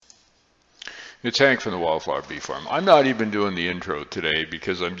It's Hank from the Wildflower Bee Farm. I'm not even doing the intro today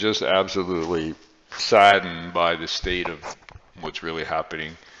because I'm just absolutely saddened by the state of what's really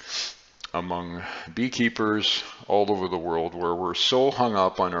happening among beekeepers all over the world, where we're so hung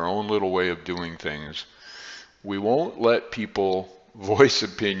up on our own little way of doing things. We won't let people voice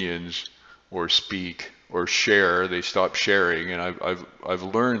opinions or speak or share. They stop sharing. And I've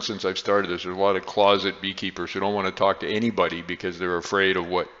learned since I've started this, there's a lot of closet beekeepers who don't want to talk to anybody because they're afraid of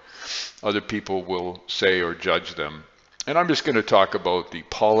what other people will say or judge them. And I'm just going to talk about the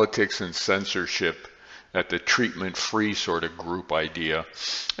politics and censorship at the treatment-free sort of group idea.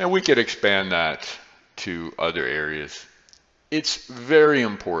 And we could expand that to other areas. It's very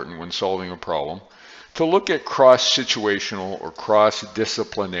important when solving a problem to look at cross-situational or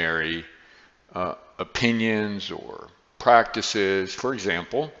cross-disciplinary opinions or practices. For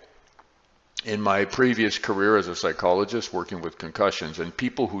example, in my previous career as a psychologist working with concussions and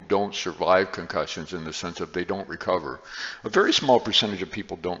people who don't survive concussions in the sense of they don't recover, a very small percentage of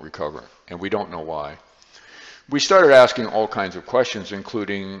people don't recover, and we don't know why. We started asking all kinds of questions,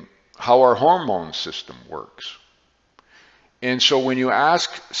 including how our hormone system works. And so when you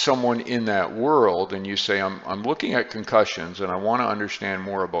ask someone in that world and you say, I'm looking at concussions and I want to understand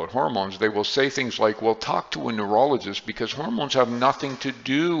more about hormones, they will say things like, well, talk to a neurologist because hormones have nothing to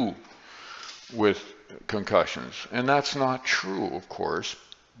do with concussions. And that's not true, of course,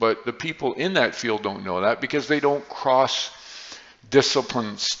 but the people in that field don't know that because they don't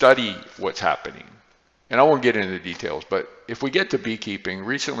cross-discipline study what's happening. And I won't get into the details, but if we get to beekeeping,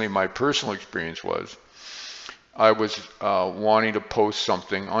 recently my personal experience was I was wanting to post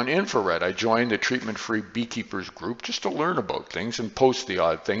something on infrared. I joined the treatment-free beekeepers group just to learn about things and post the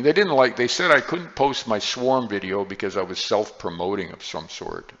odd thing. They said I couldn't post my swarm video because I was self-promoting of some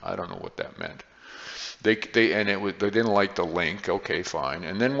sort. I don't know what that meant. They didn't like the link. Okay, fine.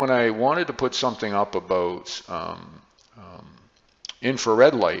 And then when I wanted to put something up about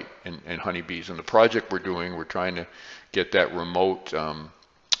infrared light and honeybees and the project we're trying to get that remote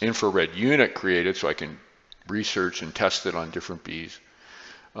infrared unit created so I can research and test it on different bees.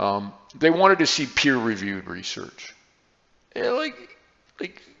 They wanted to see peer-reviewed research. Yeah,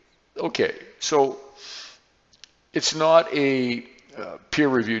 okay, so it's not a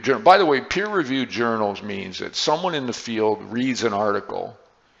peer-reviewed journal. By the way, peer-reviewed journals means that someone in the field reads an article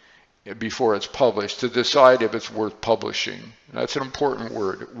before it's published to decide if it's worth publishing. That's an important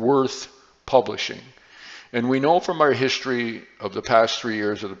word, worth publishing. And we know from our history of the past 3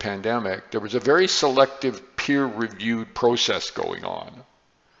 years of the pandemic, there was a very selective peer-reviewed process going on.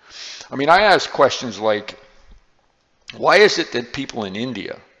 I mean, I ask questions like, why is it that people in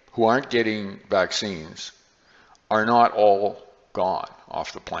India who aren't getting vaccines are not all gone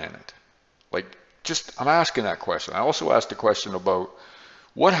off the planet? I'm asking that question. I also asked a question about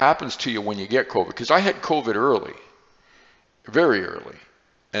what happens to you when you get COVID? Because I had COVID early, very early.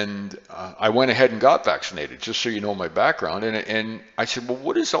 And I went ahead and got vaccinated, just so you know my background. And I said, well,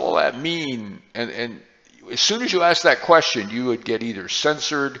 what does all that mean? And as soon as you ask that question, you would get either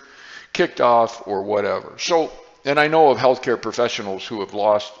censored, kicked off, or whatever. So, and I know of healthcare professionals who have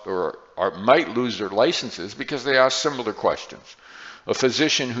lost or might lose their licenses because they asked similar questions. A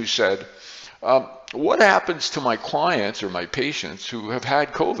physician who said, what happens to my clients or my patients who have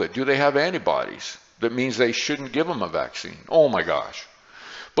had COVID? Do they have antibodies? That means they shouldn't give them a vaccine. Oh my gosh.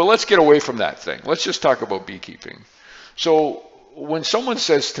 But let's get away from that thing. Let's just talk about beekeeping. So when someone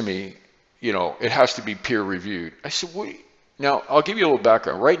says to me, it has to be peer reviewed, I said, wait. Now, I'll give you a little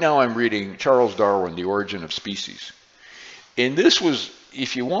background. Right now I'm reading Charles Darwin, The Origin of Species. And this was,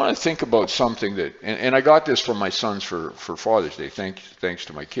 if you want to think about something that, and I got this from my sons for Father's Day, thanks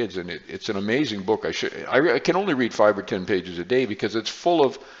to my kids, and it's an amazing book. I can only read 5 or 10 pages a day because it's full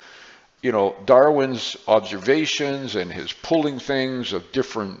of Darwin's observations and his pulling things of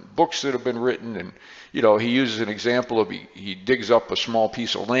different books that have been written. And, he uses an example of he digs up a small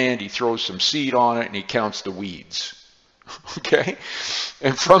piece of land, he throws some seed on it, and he counts the weeds. Okay?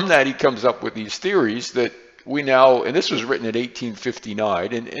 And from that, he comes up with these theories that we now, and this was written in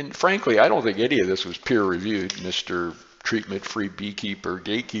 1859, and frankly, I don't think any of this was peer-reviewed, Mr. Treatment-free beekeeper,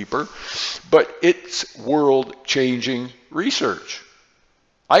 gatekeeper, but it's world-changing research.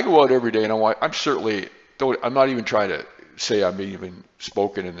 I go out every day and I'm not even trying to say I'm even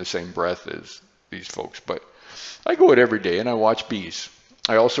spoken in the same breath as these folks, but I go out every day and I watch bees.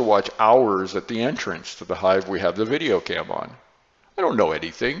 I also watch hours at the entrance to the hive we have the video cam on. I don't know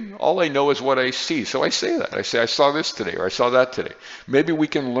anything. All I know is what I see. So I say that. I say, I saw this today or I saw that today. Maybe we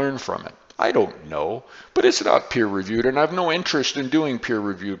can learn from it. I don't know, but it's not peer reviewed and I have no interest in doing peer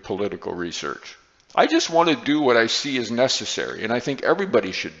reviewed political research. I just want to do what I see is necessary, and I think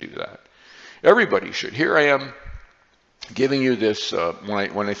everybody should do that. Everybody should. Here I am giving you this,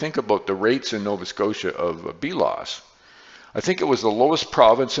 when I think about the rates in Nova Scotia of bee loss, I think it was the lowest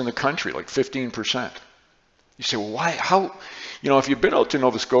province in the country, like 15%. You say, well, why, how, if you've been out to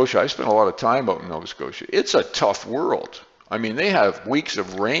Nova Scotia, I spent a lot of time out in Nova Scotia. It's a tough world. I mean, they have weeks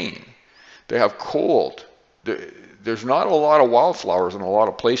of rain. They have cold. There's not a lot of wildflowers in a lot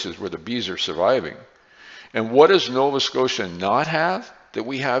of places where the bees are surviving. And what does Nova Scotia not have that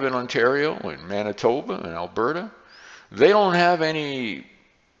we have in Ontario and Manitoba and Alberta? They don't have any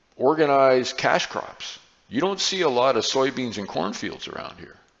organized cash crops. You don't see a lot of soybeans and cornfields around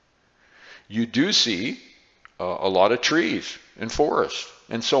here. You do see a lot of trees and forests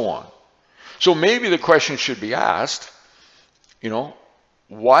and so on. So maybe the question should be asked,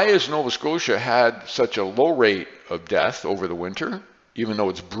 why has Nova Scotia had such a low rate of death over the winter, even though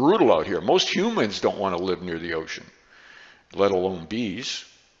it's brutal out here? Most humans don't want to live near the ocean, let alone bees.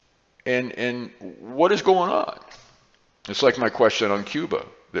 And what is going on? It's like my question on Cuba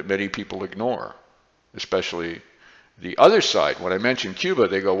that many people ignore, especially the other side. When I mention Cuba,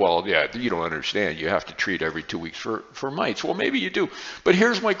 they go, well, yeah, you don't understand. You have to treat every 2 weeks for mites. Well, maybe you do. But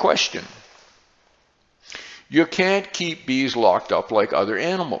here's my question. You can't keep bees locked up like other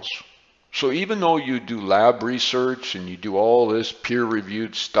animals. So even though you do lab research and you do all this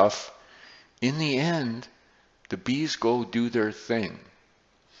peer-reviewed stuff, in the end, the bees go do their thing.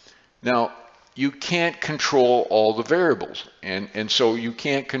 Now, you can't control all the variables, and so you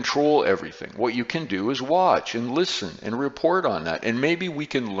can't control everything. What you can do is watch and listen and report on that, and maybe we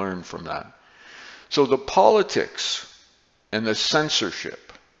can learn from that. So the politics and the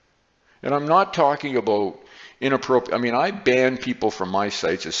censorship, and I'm not talking about inappropriate, I ban people from my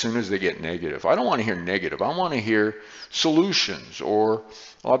sites as soon as they get negative. I don't want to hear negative. I want to hear solutions or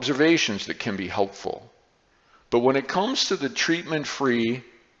observations that can be helpful. But when it comes to the treatment-free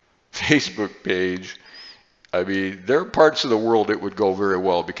Facebook page, there are parts of the world it would go very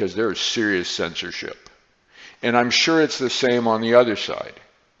well because there is serious censorship. And I'm sure it's the same on the other side,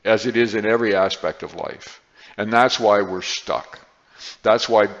 as it is in every aspect of life. And that's why we're stuck. That's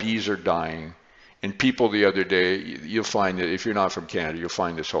why bees are dying. And people the other day, you'll find that if you're not from Canada, you'll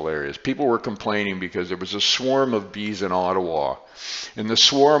find this hilarious. People were complaining because there was a swarm of bees in Ottawa. And the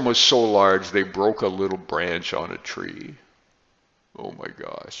swarm was so large, they broke a little branch on a tree. Oh my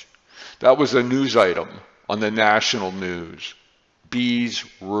gosh. That was a news item on the national news. Bees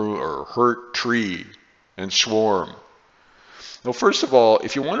hurt tree and swarm. Well, first of all,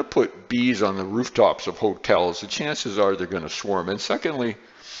 if you want to put bees on the rooftops of hotels, the chances are they're going to swarm. And secondly,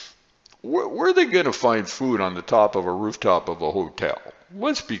 where are they going to find food on the top of a rooftop of a hotel?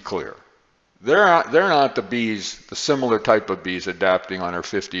 Let's be clear. They're not the bees, the similar type of bees adapting on our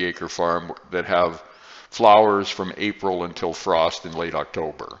 50-acre farm that have flowers from April until frost in late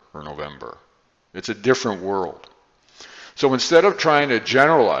October or November. It's a different world. So instead of trying to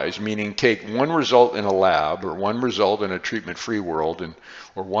generalize, meaning take one result in a lab or one result in a treatment-free world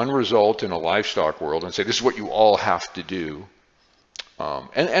or one result in a livestock world and say, this is what you all have to do.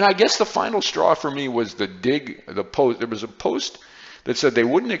 And I guess the final straw for me was the post. There was a post that said they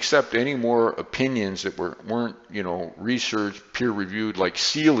wouldn't accept any more opinions that weren't researched, peer-reviewed, like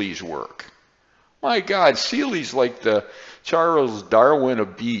Seeley's work. My God, Seeley's like the Charles Darwin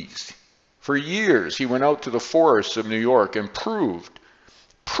of bees. For years, he went out to the forests of New York and proved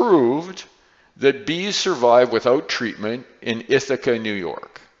that bees survive without treatment in Ithaca, New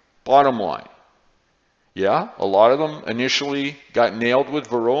York. Bottom line. Yeah, a lot of them initially got nailed with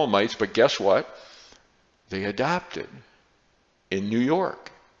varroa mites, but guess what? They adapted in New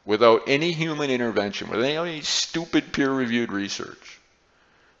York without any human intervention, without any stupid peer-reviewed research.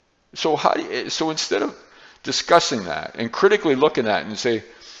 So instead of discussing that and critically looking at it and say,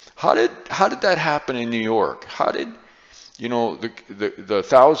 how did that happen in New York? How did the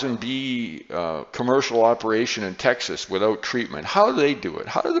 1,000 bee commercial operation in Texas without treatment? How do they do it?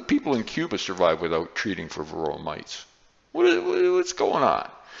 How do the people in Cuba survive without treating for varroa mites? What's going on?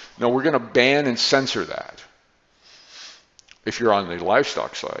 No, we're going to ban and censor that. If you're on the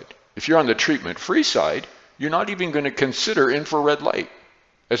livestock side, if you're on the treatment-free side, you're not even going to consider infrared light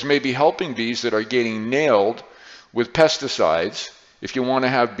as maybe helping bees that are getting nailed with pesticides if you want to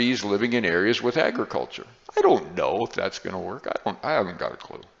have bees living in areas with agriculture. I don't know if that's going to work. I haven't got a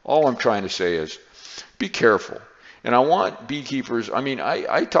clue. All I'm trying to say is be careful. And I want beekeepers,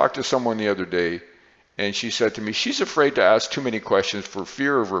 I talked to someone the other day and she said to me, she's afraid to ask too many questions for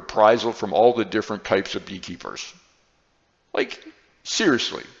fear of reprisal from all the different types of beekeepers. Like,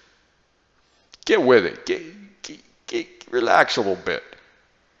 seriously, get with it. Relax a little bit.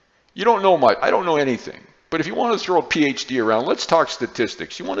 You don't know much. I don't know anything. But if you want to throw a PhD around, let's talk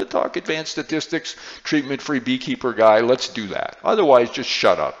statistics. You want to talk advanced statistics, treatment-free beekeeper guy, let's do that. Otherwise, just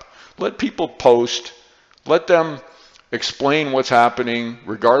shut up. Let people post. Let them explain what's happening,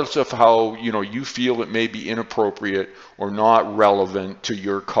 regardless of how you feel it may be inappropriate or not relevant to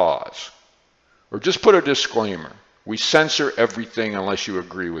your cause. Or just put a disclaimer. We censor everything unless you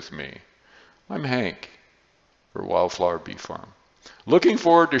agree with me. I'm Hank for Wildflower Bee Farm. Looking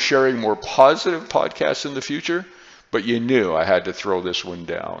forward to sharing more positive podcasts in the future, but you knew I had to throw this one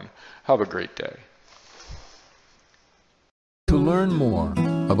down. Have a great day. To learn more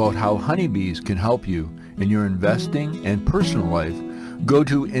about how honeybees can help you in your investing and personal life, go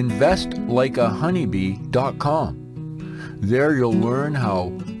to investlikeahoneybee.com. There you'll learn how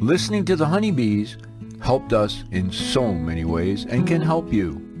listening to the honeybees helped us in so many ways and can help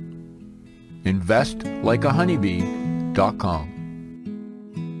you. investlikeahoneybee.com.